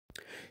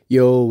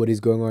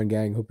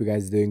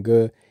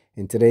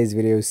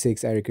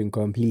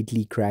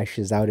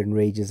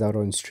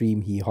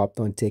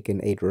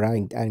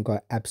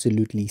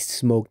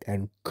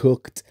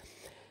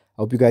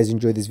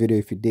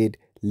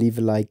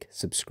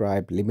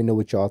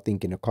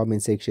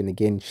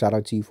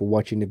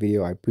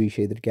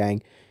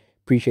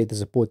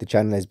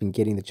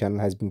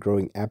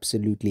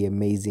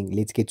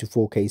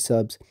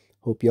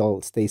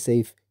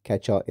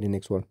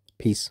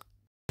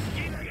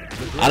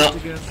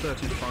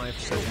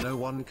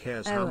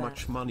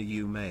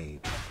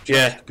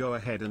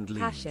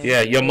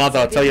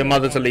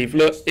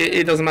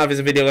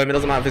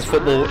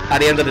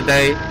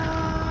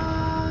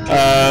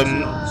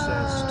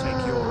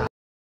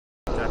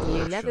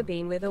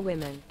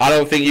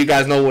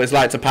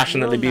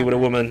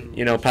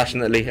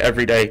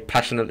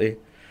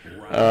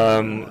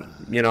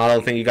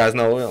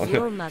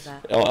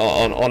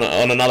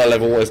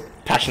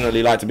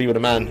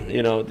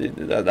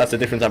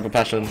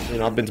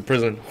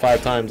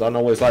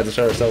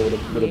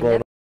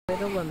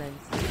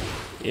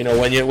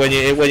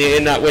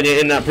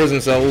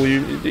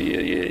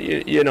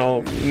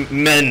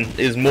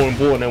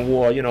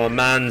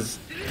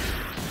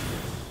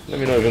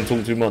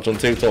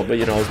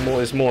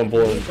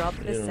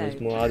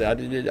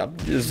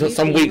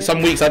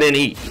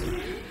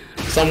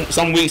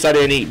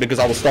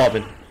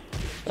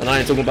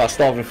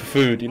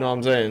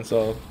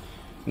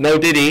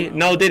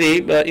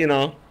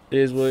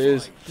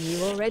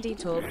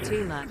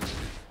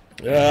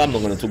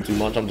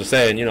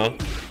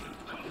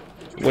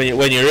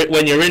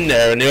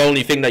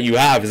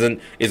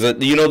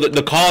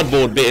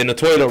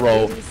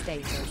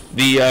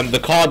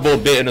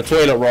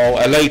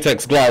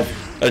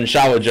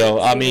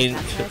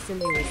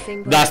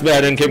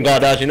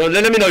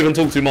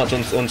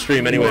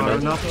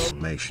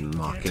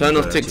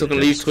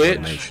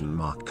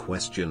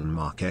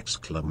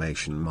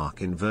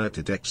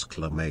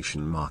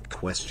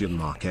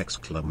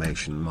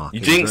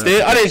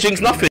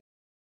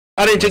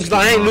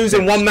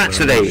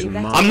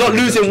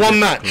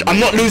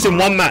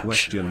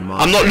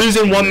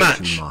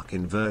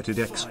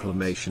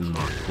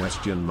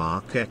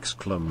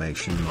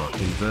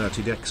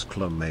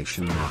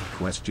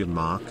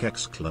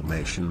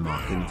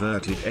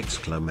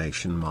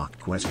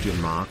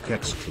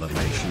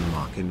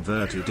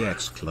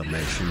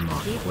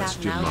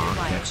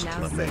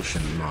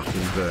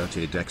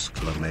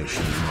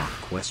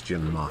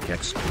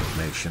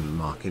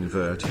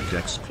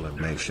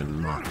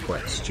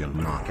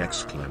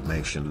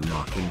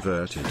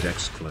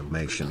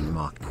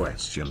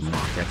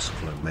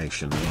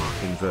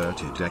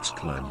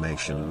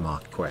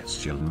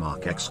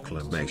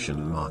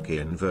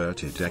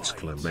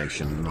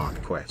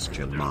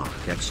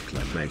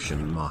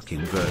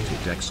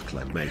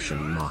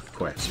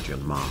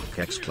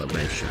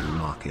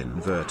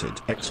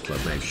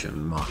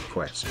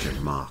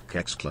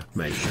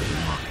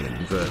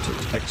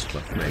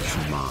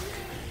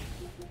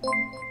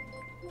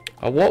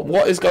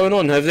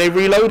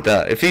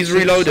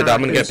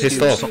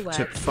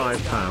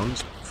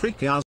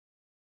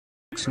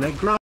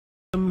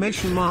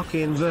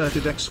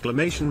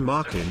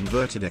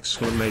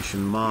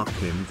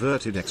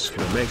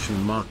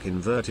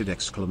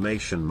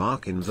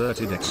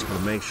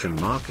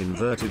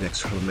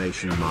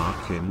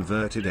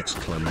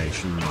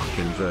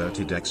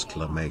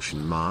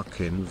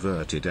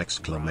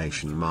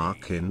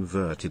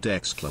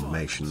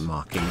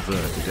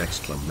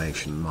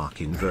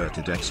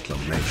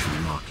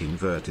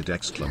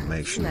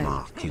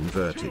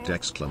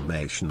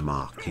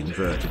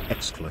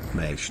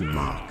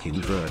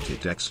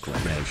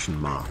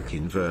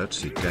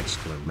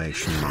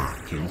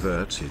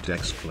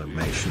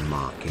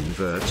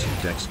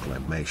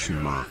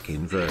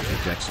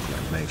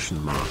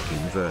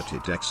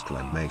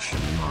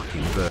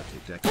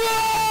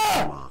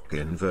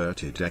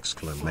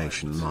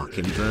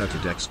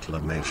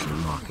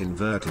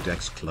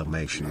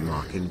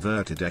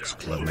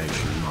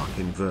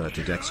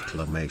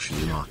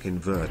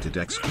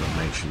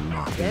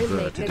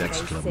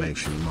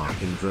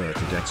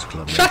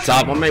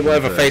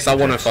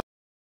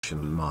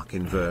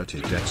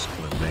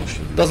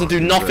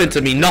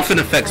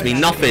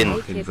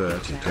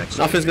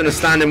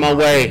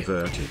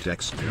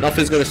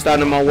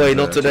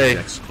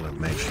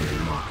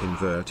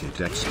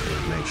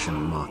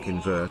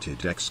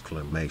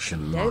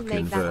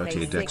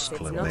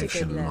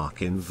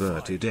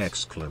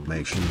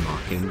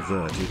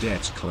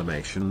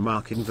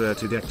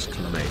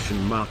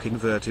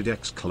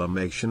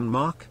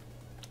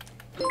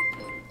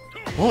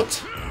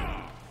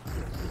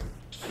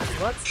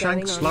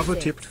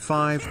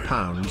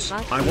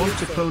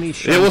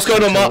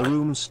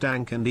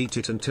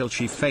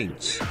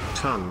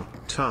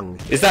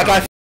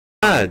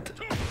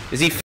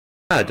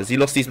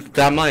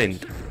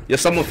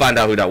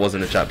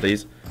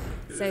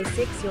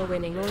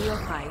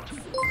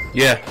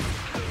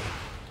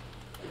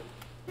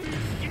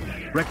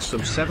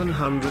Wrexham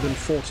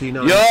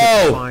 749 Yo!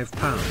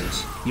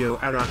 £5. Yo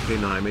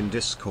Arakin, I'm in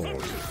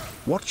Discord.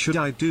 What should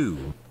I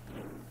do?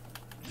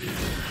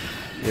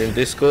 You're in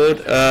Discord.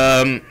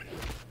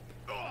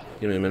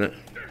 Give me a minute.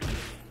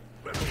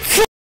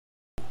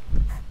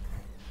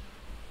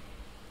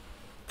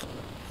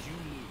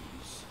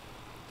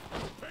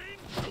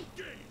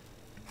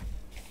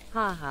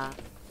 Haha.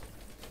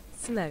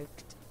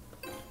 Smoked.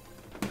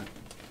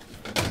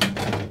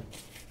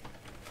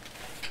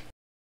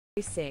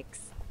 Six.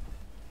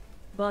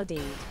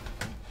 Bodied.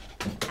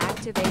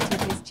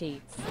 Activated his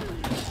cheats.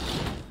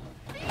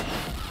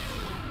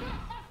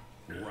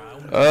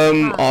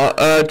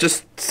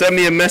 Just send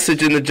me a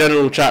message in the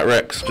general chat,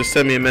 Rex. Just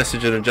send me a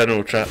message in the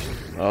general chat.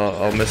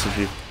 I'll message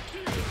you.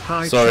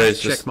 Hi, Sorry,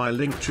 it's check just... my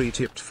link tree,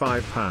 tipped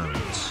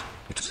 £5.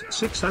 It's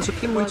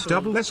 6ARAKIN with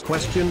double S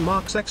question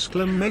marks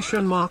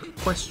exclamation mark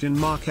question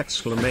mark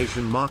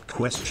exclamation mark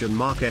question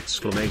mark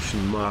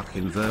exclamation mark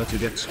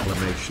inverted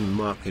exclamation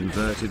mark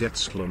inverted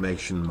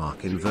exclamation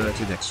mark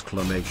inverted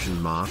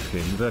exclamation mark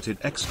inverted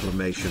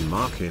exclamation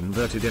mark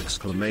inverted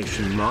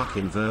exclamation mark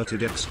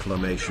inverted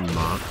exclamation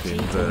mark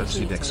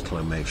inverted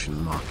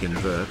exclamation mark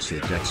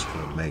inverted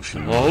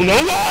exclamation mark. Oh no!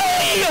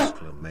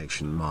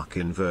 Exclamation mark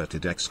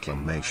inverted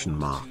exclamation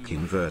mark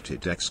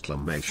inverted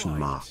exclamation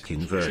mark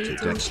inverted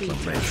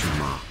exclamation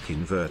mark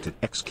inverted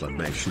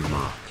exclamation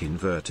mark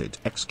inverted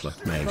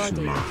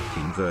exclamation mark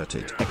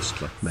inverted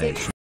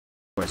exclamation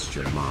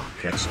question mark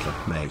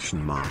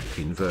exclamation mark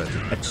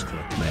inverted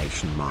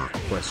exclamation mark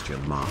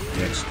question mark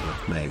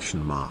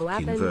exclamation mark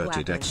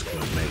inverted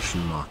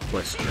exclamation mark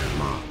question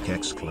mark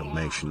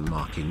exclamation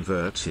mark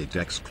inverted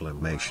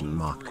exclamation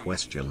mark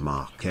question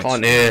mark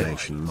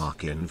exclamation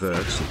mark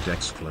inverted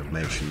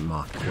exclamation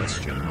mark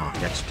question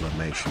mark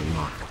exclamation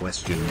mark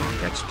question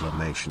mark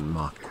exclamation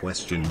mark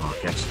question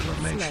mark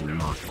exclamation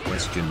mark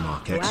question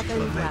mark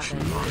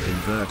exclamation mark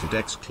inverted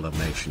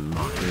exclamation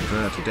mark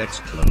inverted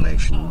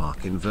exclamation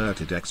mark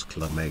inverted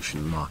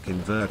exclamation mark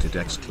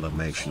inverted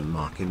exclamation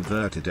mark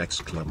inverted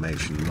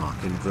exclamation mark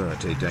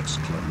inverted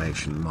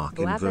exclamation mark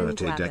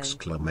inverted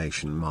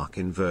exclamation mark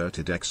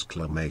inverted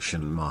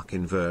exclamation mark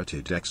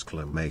inverted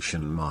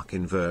exclamation mark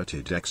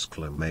inverted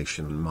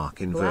exclamation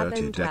mark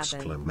inverted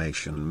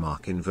exclamation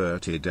mark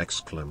inverted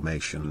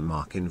exclamation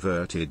mark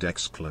inverted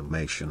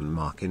exclamation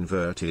mark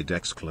inverted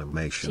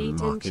exclamation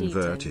mark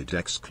inverted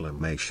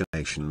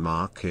exclamation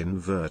mark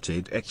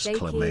inverted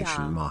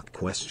exclamation mark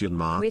question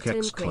mark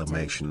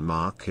exclamation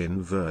mark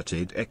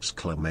inverted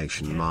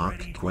exclamation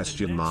mark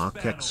question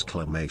mark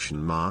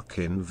exclamation mark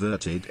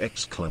inverted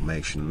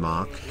exclamation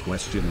mark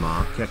question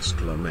mark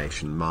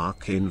exclamation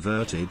mark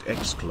inverted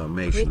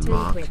exclamation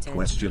mark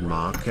question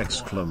mark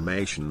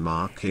exclamation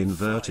mark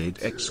inverted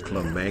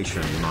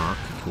exclamation mark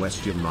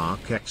question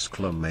mark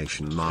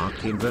exclamation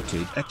mark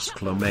inverted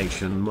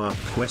exclamation mark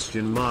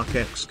question mark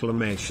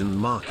exclamation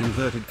mark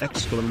inverted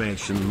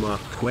exclamation mark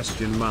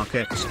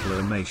question mark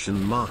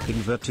exclamation mark inverted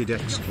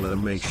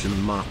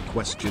exclamation mark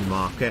question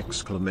mark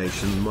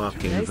exclamation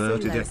mark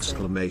inverted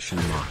exclamation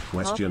mark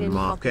question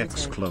mark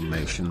exclamation mark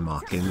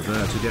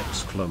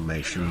inverted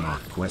exclamation mark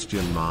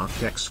question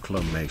mark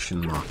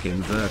exclamation mark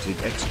inverted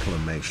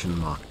exclamation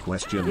mark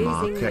question mark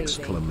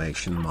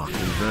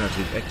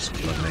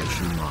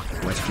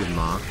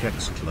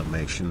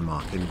exclamation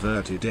mark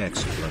inverted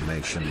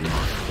exclamation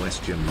mark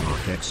question mark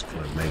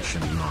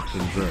exclamation mark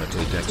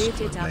inverted exclamation mark question mark exclamation mark inverted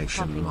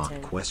exclamation mark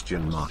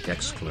question mark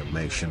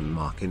exclamation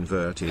mark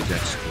inverted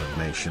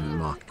exclamation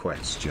mark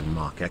question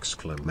mark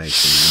exclamation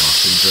mark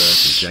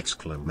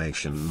inverted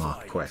exclamation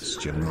mark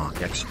question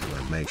mark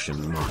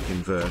exclamation mark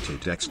inverted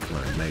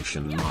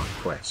exclamation mark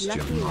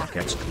question mark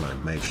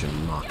exclamation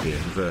mark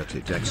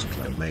inverted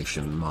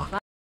exclamation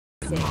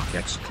mark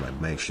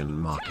exclamation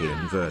mark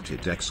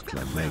inverted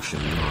exclamation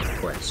mark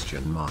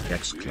question mark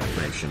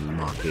exclamation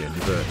mark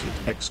inverted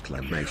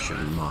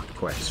exclamation mark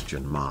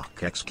question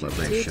mark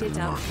exclamation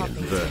mark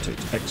inverted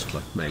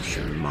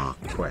exclamation mark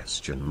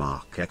question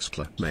mark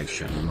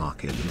exclamation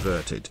mark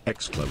inverted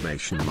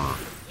exclamation mark.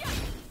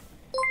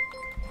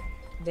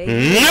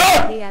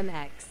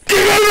 PMX.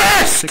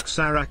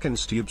 6ARAKIN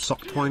Stube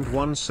Sock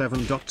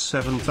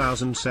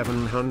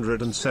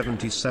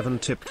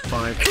 .17.7777 tipped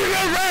 5.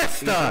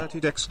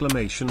 Inverted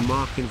exclamation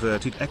mark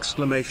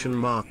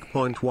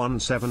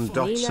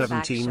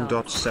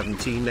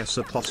 .17.17.17 s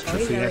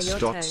apostrophe s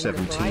dot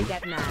 17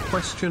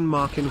 question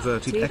mark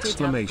inverted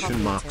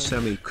exclamation mark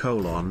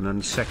semicolon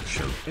and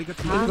section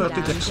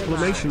inverted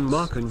exclamation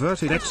mark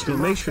inverted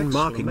exclamation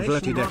mark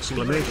inverted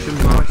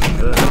exclamation mark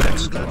inverted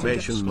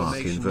exclamation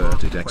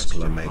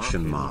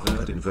mark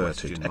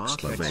inverted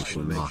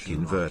exclamation mark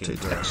inverted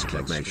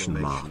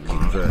exclamation mark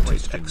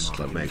inverted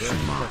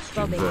exclamation mark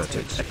inverted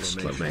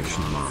exclamation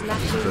mark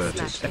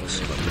inverted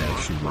exclamation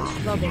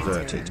mark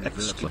inverted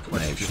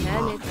exclamation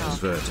mark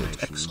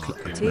inverted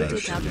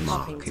exclamation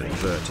mark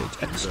inverted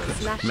exclamation mark inverted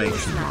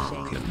exclamation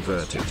mark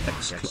inverted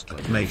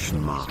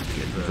exclamation mark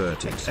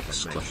inverted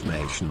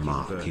exclamation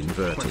mark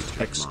inverted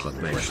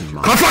exclamation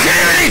mark Can't fucking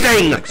hear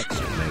anything!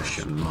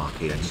 exclamation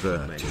mark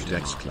inverted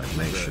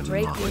exclamation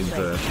mark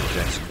inverted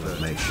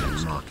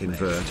exclamation mark mark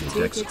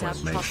inverted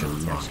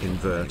exclamation mark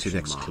inverted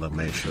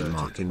exclamation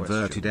mark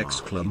inverted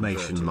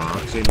exclamation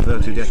mark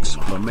inverted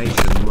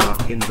exclamation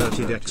mark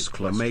inverted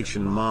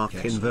exclamation mark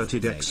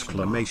inverted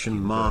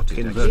exclamation mark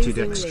inverted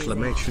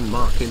exclamation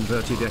mark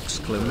inverted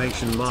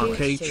exclamation mark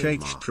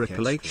HH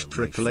triple H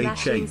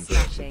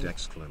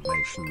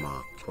exclamation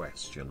mark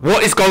question.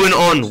 What is going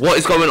on? What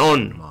is going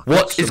on?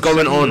 What is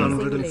going on?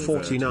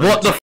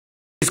 What the f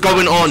is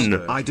going on?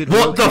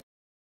 What the f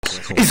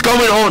is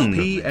going on?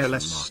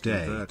 PLS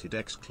stay. Inverted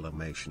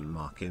exclamation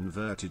mark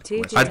inverted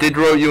question. I did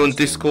wrote you on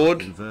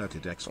Discord.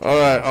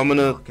 Alright, I'm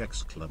gonna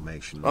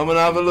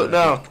have a look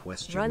now.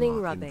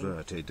 Running rubbing.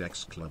 Inverted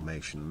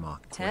exclamation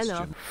mark Turn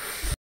off.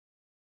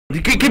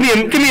 Give me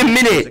a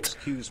minute.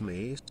 Excuse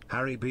me,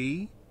 Harry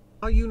B.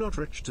 Are you not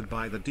rich to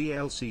buy the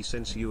DLC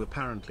since you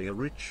apparently are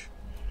rich?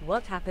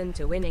 What happened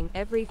to winning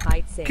every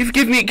fight since?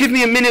 Give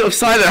me a minute of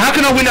silence. How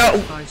can I win out?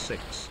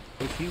 I6.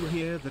 If you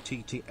hear the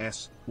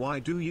TTS, why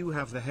do you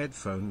have the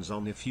headphones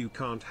on if you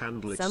can't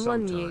handle it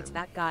Someone sometime? mute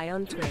that guy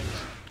on Twitch.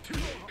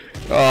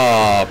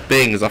 Oh,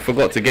 Bings, I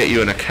forgot to get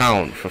you an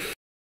account for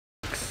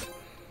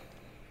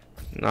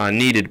Nah, I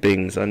needed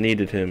Bings, I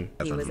needed him.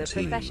 He was a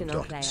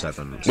professional player.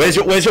 Where's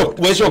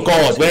your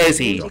god? Where is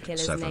he? Ninja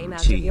Killer's name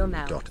out of your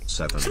mouth.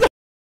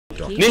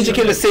 Ninja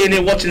Killer's sitting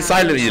here watching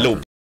silently, you little.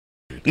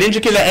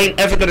 Ninja Killer ain't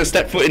ever gonna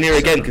step foot in here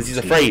again because he's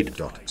afraid.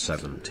 Start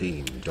sending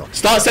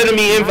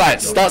me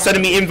invites. Start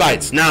sending me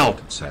invites now.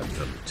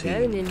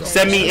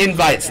 Send me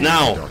invites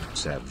now.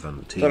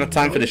 Don't have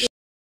time for this.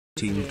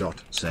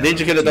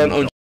 Ninja Killer don't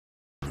own.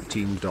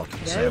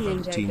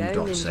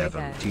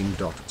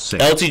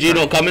 LTG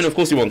not coming? Of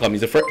course he won't come.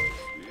 He's afraid.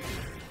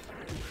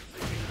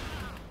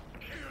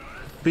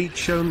 Beat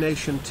Show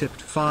Nation tipped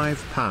 £5.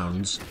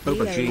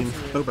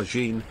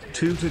 Aubergine,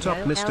 toot it up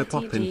Mr.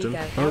 Poppington.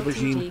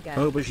 Aubergine.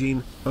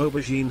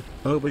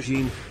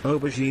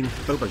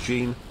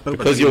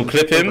 Because you'll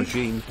clip him?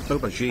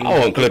 I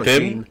won't clip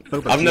him.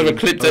 I've never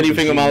clipped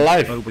anything in my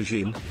life.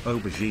 Aubergine. Go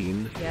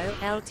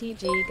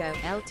LTG, go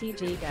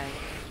LTG, go.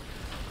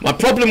 My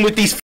problem with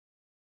these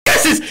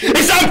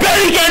is I'm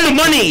barely getting the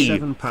money!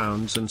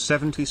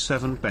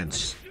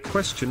 £7.77.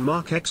 Question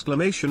mark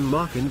exclamation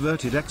mark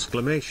inverted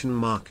exclamation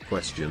mark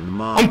question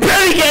mark. I'm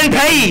barely getting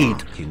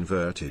paid!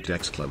 Inverted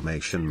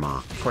exclamation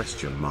mark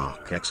question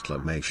mark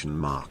exclamation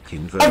mark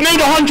inverted. I've made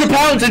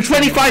 £100 in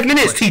 25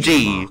 minutes,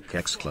 TG!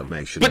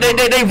 Exclamation. But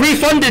they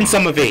refunding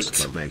some of it.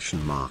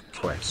 Exclamation mark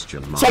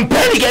question mark. So I'm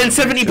barely getting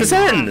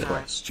 70%.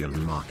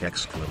 Question mark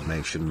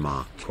exclamation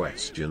mark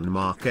question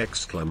mark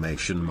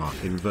exclamation mark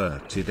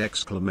inverted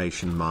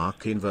exclamation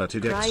mark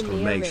inverted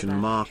exclamation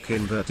mark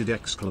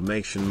inverted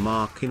exclamation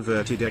mark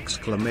inverted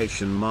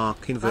exclamation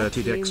mark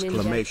inverted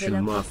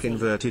exclamation mark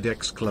inverted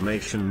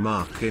exclamation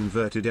mark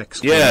inverted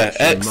exclamation.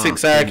 Yeah,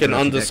 x6ARAKIN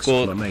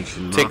underscore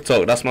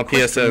TikTok. That's my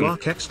PSN.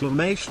 Mark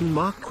exclamation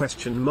mark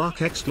question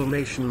mark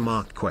exclamation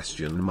mark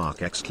question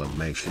mark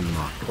exclamation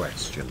mark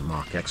question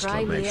mark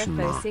exclamation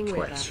mark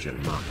question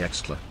mark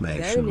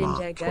exclamation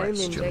mark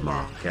question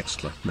mark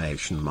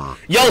exclamation mark.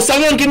 Yo,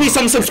 someone give me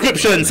some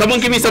subscriptions. Someone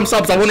give me some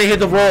subs. I want to hear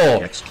the raw.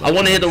 I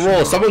want to hear the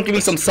raw. Someone give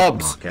me some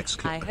subs.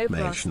 I hope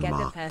Ross get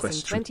the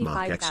person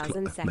 25,000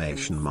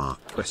 exclamation mark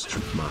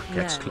question mark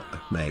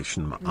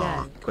exclamation mark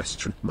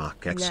question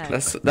mark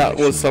exclamation. That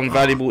was some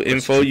valuable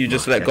info you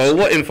just let go.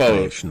 What info?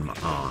 Question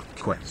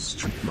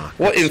mark.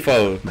 What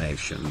info?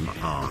 Exclamation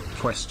mark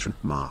question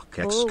mark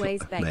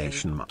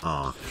exclamation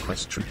mark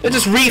question. They're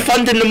just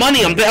refunding the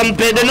money.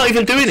 They're not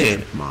even doing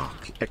it.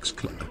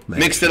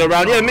 Mixed it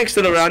around. Yeah, mixed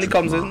it around. He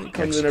comes in. He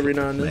comes in every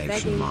now and then.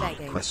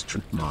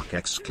 Question mark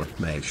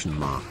exclamation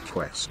mark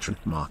question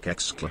mark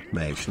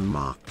exclamation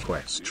mark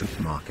question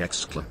mark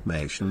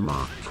exclamation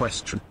mark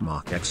question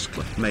mark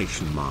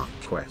exclamation mark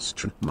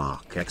question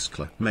mark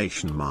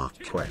exclamation mark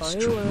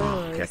question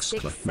mark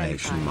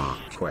exclamation mark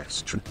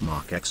question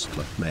mark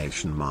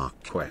exclamation mark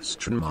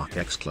question mark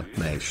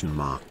exclamation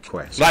mark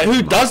question. Like,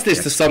 who does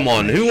this to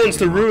someone? Who wants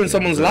to ruin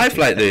someone's life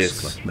like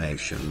this?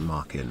 Exclamation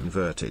mark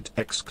inverted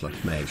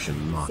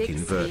exclamation mark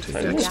inverted.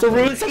 Who wants to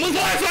ruin someone's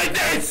life like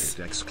this?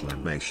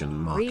 Exclamation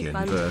mark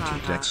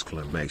inverted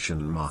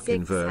exclamation mark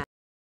inverted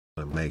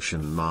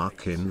exclamation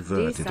mark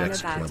inverted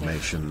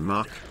exclamation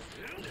mark.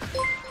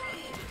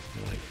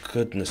 My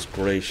goodness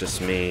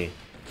gracious me.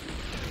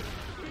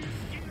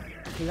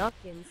 Lock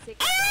in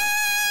 6.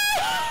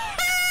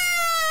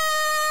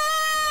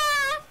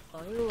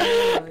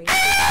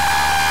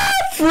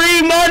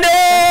 Free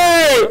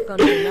money!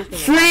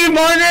 Free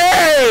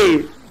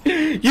money!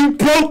 You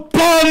broke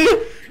bum!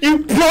 You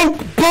broke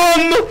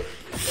bum!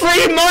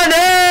 Free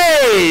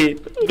money!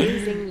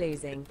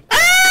 Losing.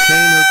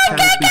 Kano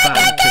can't be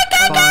banned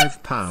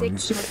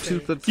 £5 to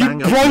the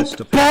bang up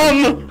Mr.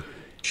 Bum!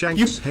 Shanks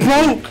You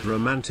broke!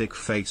 Romantic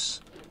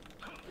face.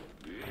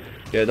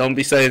 Yeah, don't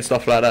be saying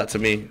stuff like that to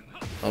me.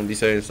 Don't be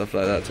saying stuff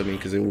like that to me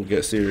because it will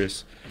get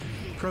serious.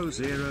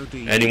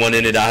 Anyone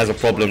in it that has a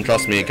problem,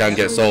 trust me, it can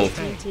get solved.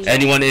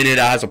 Anyone in it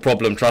that has a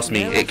problem, trust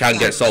me, it can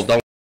get solved.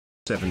 Don't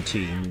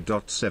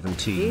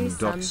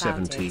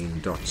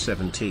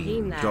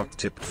 17.17.17.17.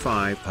 Tip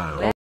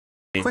 £5.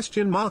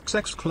 Question marks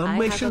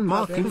exclamation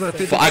mark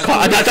inverted. I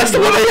can't. That's the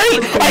one I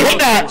hate. I hate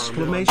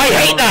that. I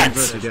hate that.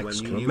 Inverted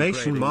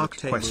exclamation mark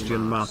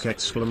question mark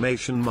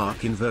exclamation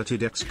mark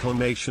inverted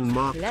exclamation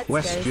mark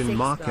question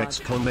mark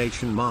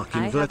exclamation mark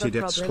inverted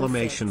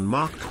exclamation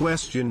mark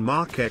question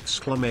mark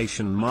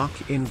exclamation mark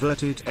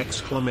inverted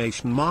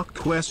exclamation mark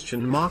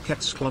question mark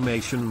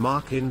exclamation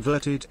mark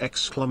inverted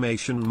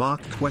exclamation mark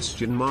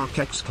question mark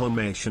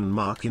exclamation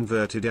mark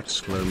inverted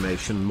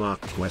exclamation mark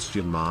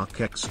question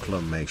mark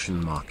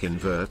exclamation mark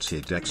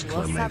inverted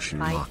exclamation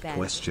mark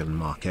question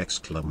mark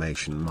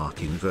exclamation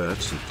mark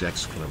inverted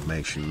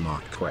exclamation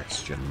mark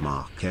question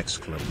mark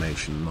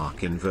exclamation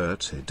mark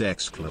inverted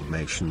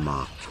exclamation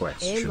mark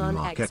question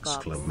mark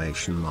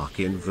exclamation mark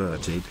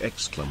inverted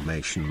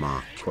exclamation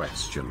mark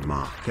question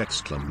mark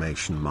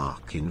exclamation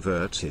mark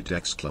inverted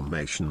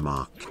exclamation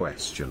mark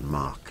question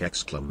mark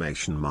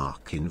exclamation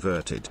mark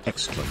inverted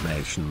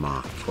exclamation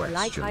mark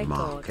question mark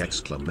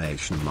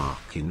exclamation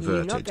mark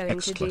inverted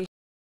exclamation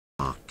mark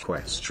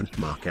question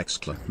mark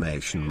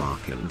exclamation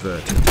mark inverted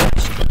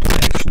exclamation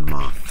mark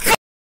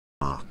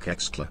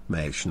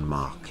exclamation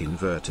mark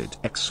inverted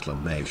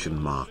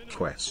exclamation mark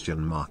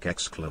question mark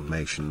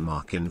exclamation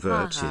mark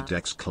inverted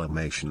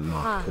exclamation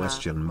mark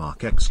question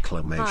mark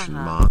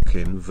exclamation mark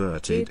inverted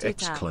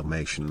exclamation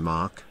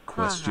mark question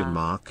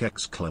mark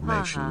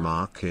exclamation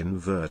mark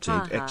inverted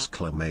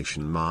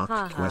exclamation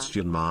mark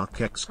question mark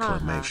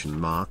exclamation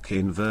mark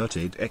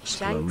inverted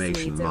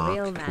exclamation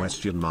mark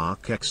question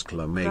mark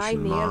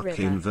exclamation mark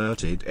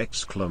inverted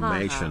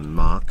exclamation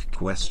mark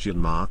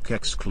question mark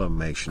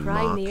exclamation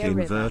mark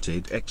inverted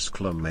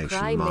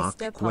exclamation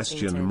mark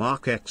question mark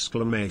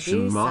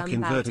exclamation mark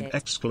inverted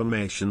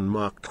exclamation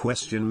mark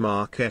question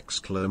mark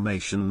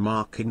exclamation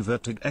mark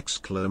inverted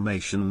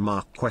exclamation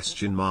mark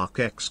question mark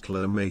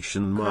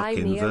exclamation mark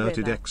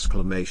inverted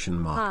exclamation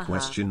mark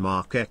question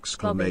mark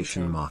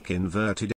exclamation mark inverted